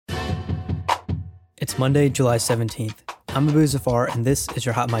It's Monday, July 17th. I'm Abu Zafar, and this is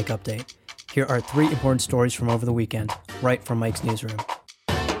your Hot Mic Update. Here are 3 important stories from over the weekend, right from Mike's newsroom.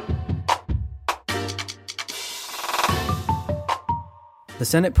 The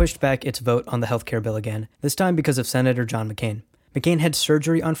Senate pushed back its vote on the healthcare bill again, this time because of Senator John McCain. McCain had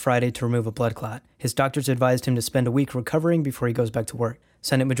surgery on Friday to remove a blood clot. His doctors advised him to spend a week recovering before he goes back to work.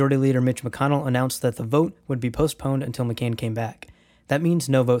 Senate Majority Leader Mitch McConnell announced that the vote would be postponed until McCain came back. That means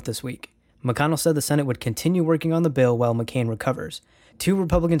no vote this week. McConnell said the Senate would continue working on the bill while McCain recovers. 2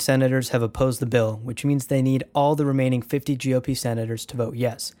 Republican senators have opposed the bill, which means they need all the remaining 50 GOP senators to vote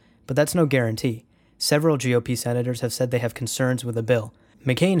yes. But that's no guarantee. Several GOP senators have said they have concerns with the bill.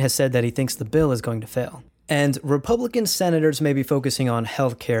 McCain has said that he thinks the bill is going to fail. And Republican senators may be focusing on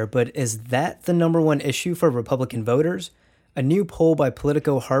health care, but is that the number one issue for Republican voters? A new poll by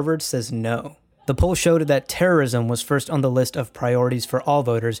Politico Harvard says no. The poll showed that terrorism was first on the list of priorities for all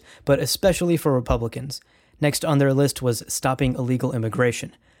voters, but especially for Republicans. Next on their list was stopping illegal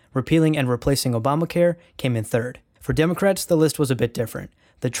immigration. Repealing and replacing Obamacare came in third. For Democrats, the list was a bit different.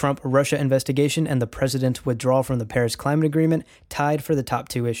 The Trump-Russia investigation and the president's withdrawal from the Paris Climate Agreement tied for the top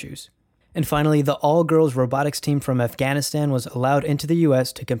 2 issues. And finally, the all-girls robotics team from Afghanistan was allowed into the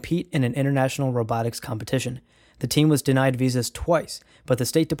U.S. to compete in an international robotics competition. The team was denied visas twice, but the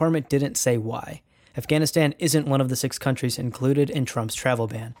State Department didn't say why. Afghanistan isn't one of the 6 countries included in Trump's travel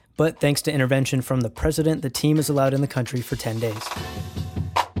ban, but thanks to intervention from the president, the team is allowed in the country for 10 days.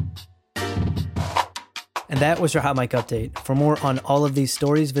 And that was your Hot Mic Update. For more on all of these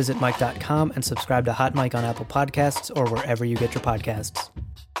stories, visit Mic.com and subscribe to Hot Mic on Apple Podcasts or wherever you get your podcasts.